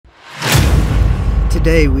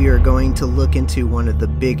Today we are going to look into one of the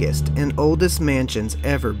biggest and oldest mansions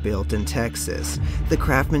ever built in Texas. The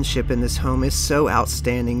craftsmanship in this home is so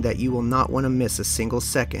outstanding that you will not want to miss a single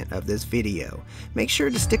second of this video. Make sure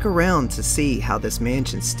to stick around to see how this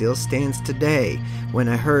mansion still stands today when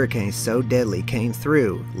a hurricane so deadly came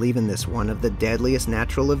through, leaving this one of the deadliest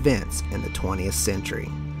natural events in the 20th century.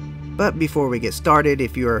 But before we get started,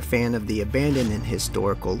 if you are a fan of the abandoned and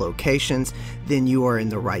historical locations, then you are in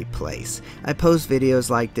the right place. I post videos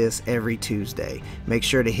like this every Tuesday. Make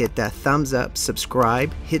sure to hit that thumbs up,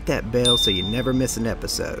 subscribe, hit that bell so you never miss an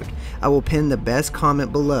episode. I will pin the best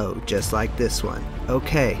comment below, just like this one.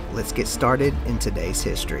 Okay, let's get started in today's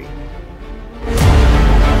history.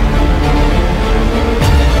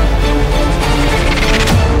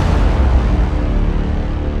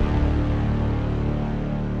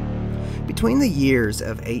 Between the years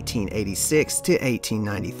of 1886 to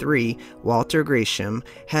 1893, Walter Grisham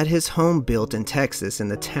had his home built in Texas in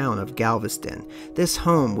the town of Galveston. This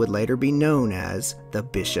home would later be known as the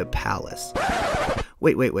Bishop Palace.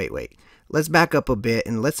 Wait. Let's back up a bit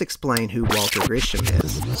and let's explain who Walter Grisham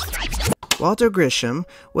is. Walter Grisham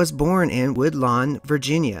was born in Woodlawn,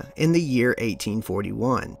 Virginia in the year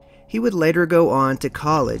 1841. He would later go on to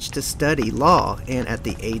college to study law, and at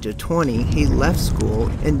the age of 20 he left school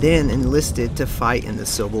and then enlisted to fight in the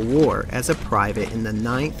Civil War as a private in the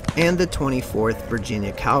 9th and the 24th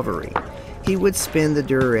Virginia Cavalry. He would spend the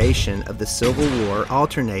duration of the Civil War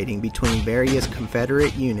alternating between various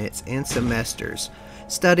Confederate units and semesters,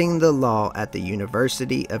 studying the law at the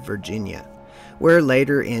University of Virginia, where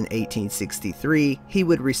later in 1863 he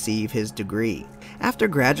would receive his degree. After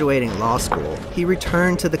graduating law school, he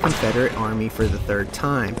returned to the Confederate Army for the third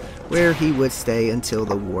time, where he would stay until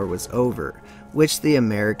the war was over, which the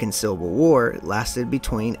American Civil War lasted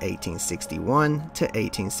between 1861 to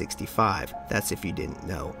 1865. That's if you didn't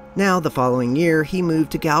know. Now, the following year, he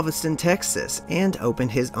moved to Galveston, Texas, and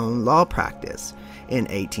opened his own law practice. In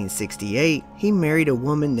 1868, he married a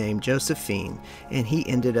woman named Josephine, and he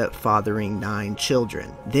ended up fathering 9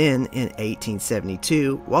 children. Then, in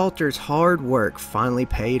 1872, Walter's hard work finally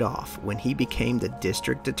paid off when he became the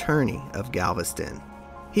district attorney of Galveston.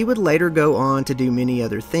 He would later go on to do many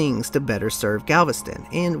other things to better serve Galveston,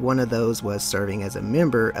 and one of those was serving as a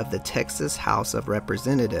member of the Texas House of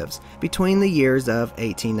Representatives between the years of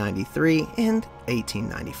 1893 and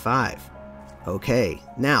 1895. Okay,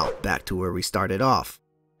 now back to where we started off.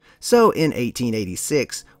 So in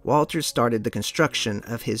 1886, Walter started the construction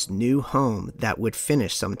of his new home that would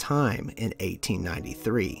finish sometime in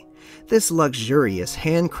 1893. This luxurious,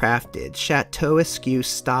 handcrafted, Chateauesque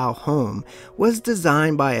style home was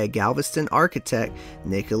designed by a Galveston architect,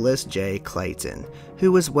 Nicholas J. Clayton,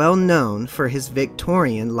 who was well known for his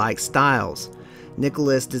Victorian-like styles.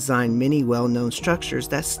 Nicholas designed many well-known structures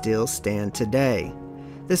that still stand today.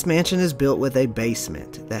 This mansion is built with a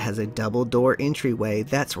basement that has a double-door entryway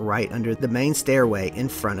that's right under the main stairway in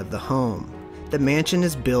front of the home. The mansion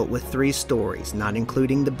is built with 3 stories, not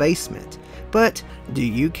including the basement. But do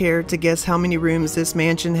you care to guess how many rooms this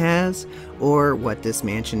mansion has, or what this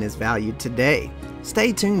mansion is valued today?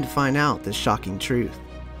 Stay tuned to find out the shocking truth.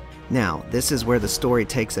 Now, this is where the story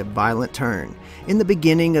takes a violent turn. In the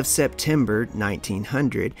beginning of September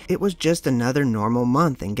 1900, it was just another normal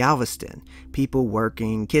month in Galveston. People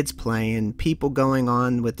working, kids playing, people going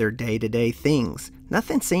on with their day-to-day things.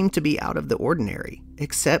 Nothing seemed to be out of the ordinary,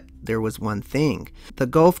 except there was one thing. The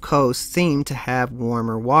Gulf Coast seemed to have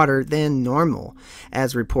warmer water than normal.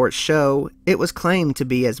 As reports show, it was claimed to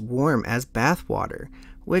be as warm as bath water,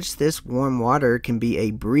 which this warm water can be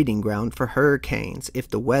a breeding ground for hurricanes if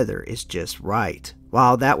the weather is just right.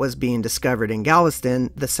 While that was being discovered in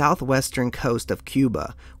Galveston, the southwestern coast of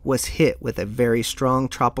Cuba was hit with a very strong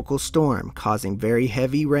tropical storm, causing very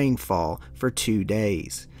heavy rainfall for 2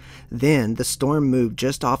 days. Then the storm moved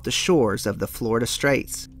just off the shores of the Florida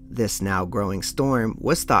Straits. This now growing storm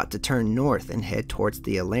was thought to turn north and head towards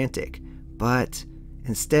the Atlantic, but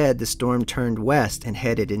instead the storm turned west and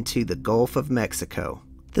headed into the Gulf of Mexico.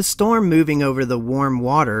 The storm moving over the warm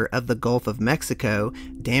water of the Gulf of Mexico,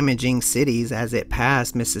 damaging cities as it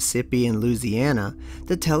passed Mississippi and Louisiana,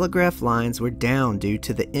 the telegraph lines were down due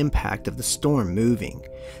to the impact of the storm moving.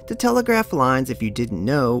 The telegraph lines, if you didn't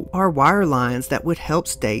know, are wire lines that would help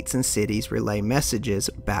states and cities relay messages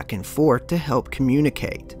back and forth to help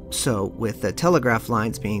communicate. So, with the telegraph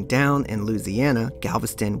lines being down in Louisiana,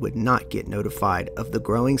 Galveston would not get notified of the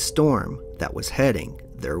growing storm that was heading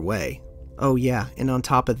their way. Oh yeah, and on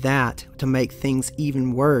top of that, to make things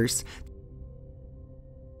even worse,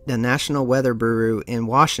 the National Weather Bureau in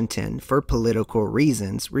Washington, for political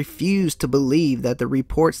reasons, refused to believe that the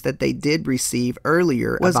reports that they did receive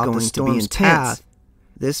earlier was about going to be intact.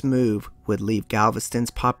 This move would leave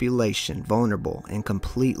Galveston's population vulnerable and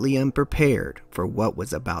completely unprepared for what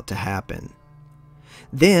was about to happen.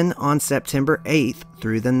 Then, on September 8th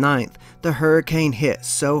through the 9th, the hurricane hit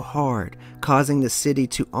so hard, causing the city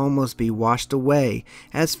to almost be washed away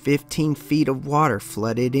as 15 feet of water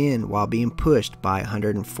flooded in while being pushed by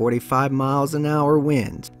 145 miles an hour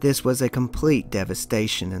winds. This was a complete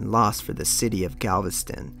devastation and loss for the city of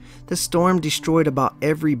Galveston. The storm destroyed about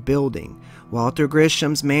every building. Walter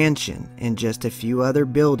Grisham's mansion and just a few other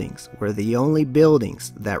buildings were the only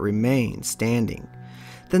buildings that remained standing.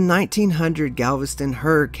 The 1900 Galveston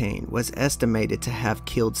hurricane was estimated to have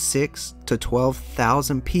killed 6,000 to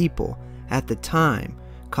 12,000 people at the time,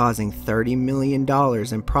 causing $30 million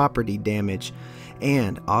in property damage,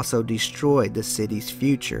 and also destroyed the city's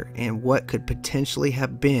future and what could potentially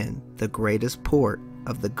have been the greatest port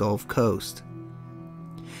of the Gulf Coast.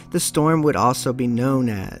 The storm would also be known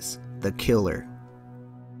as the Killer.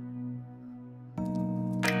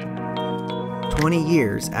 20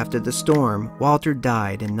 years after the storm, Walter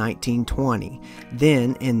died in 1920.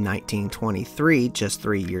 Then, in 1923, just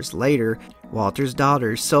 3 years later, Walter's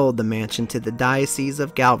daughters sold the mansion to the Diocese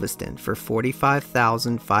of Galveston for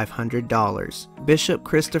 $45,500. Bishop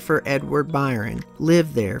Christopher Edward Byron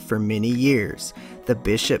lived there for many years. The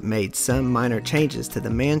bishop made some minor changes to the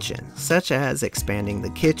mansion, such as expanding the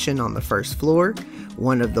kitchen on the first floor.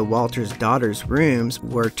 One of the Walter's daughters' rooms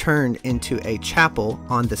were turned into a chapel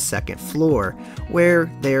on the second floor,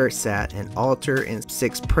 where there sat an altar and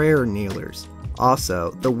 6 prayer kneelers.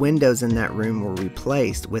 Also, the windows in that room were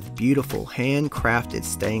replaced with beautiful handcrafted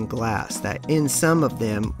stained glass that in some of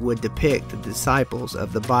them would depict the disciples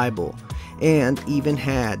of the Bible, and even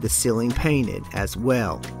had the ceiling painted as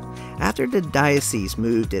well. After the diocese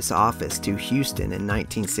moved its office to Houston in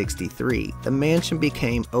 1963, the mansion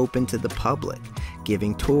became open to the public,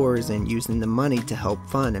 giving tours and using the money to help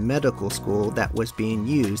fund a medical school that was being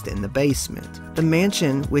used in the basement. The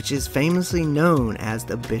mansion, which is famously known as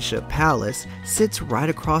the Bishop Palace, sits right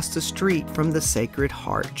across the street from the Sacred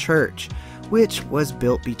Heart Church, which was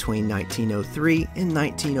built between 1903 and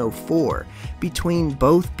 1904. Between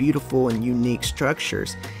both beautiful and unique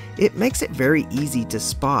structures, it makes it very easy to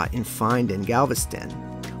spot and find in Galveston.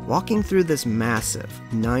 Walking through this massive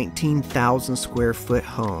 19,000 square foot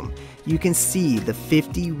home, you can see the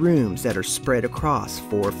 50 rooms that are spread across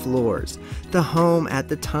 4 floors. The home at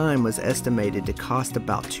the time was estimated to cost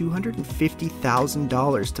about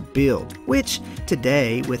 $250,000 to build, which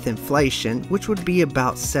today with inflation, which would be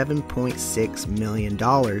about $7.6 million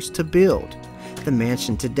to build. The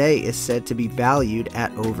mansion today is said to be valued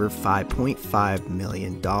at over $5.5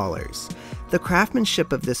 million. The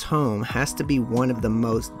craftsmanship of this home has to be one of the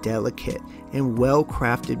most delicate and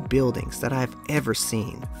well-crafted buildings that I've ever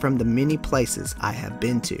seen from the many places I have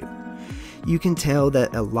been to. You can tell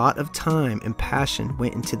that a lot of time and passion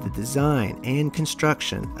went into the design and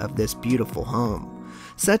construction of this beautiful home.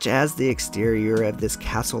 Such as the exterior of this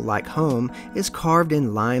castle-like home is carved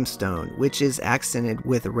in limestone, which is accented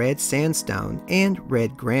with red sandstone and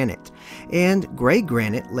red granite, and gray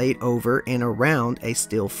granite laid over and around a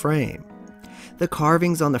steel frame. The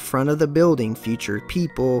carvings on the front of the building feature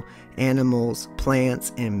people, animals,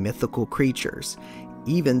 plants, and mythical creatures.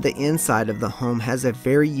 Even the inside of the home has a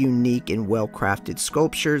very unique and well-crafted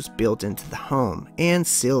sculptures built into the home and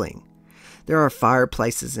ceiling. There are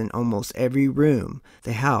fireplaces in almost every room.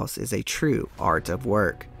 The house is a true art of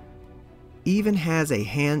work. Even has a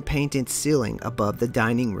hand-painted ceiling above the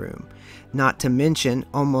dining room. Not to mention,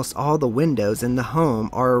 almost all the windows in the home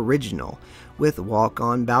are original, with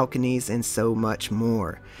walk-on balconies and so much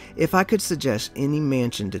more. If I could suggest any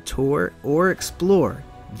mansion to tour or explore,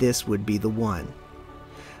 this would be the one.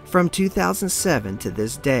 From 2007 to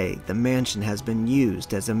this day, the mansion has been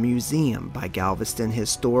used as a museum by Galveston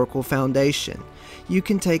Historical Foundation. You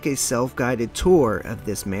can take a self-guided tour of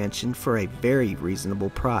this mansion for a very reasonable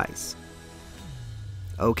price.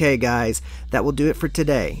 Okay guys, that will do it for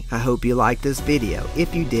today. I hope you liked this video.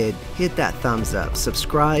 If you did, hit that thumbs up,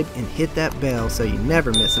 subscribe, and hit that bell so you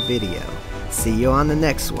never miss a video. See you on the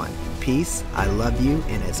next one. Peace, I love you,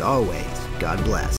 and as always, God bless.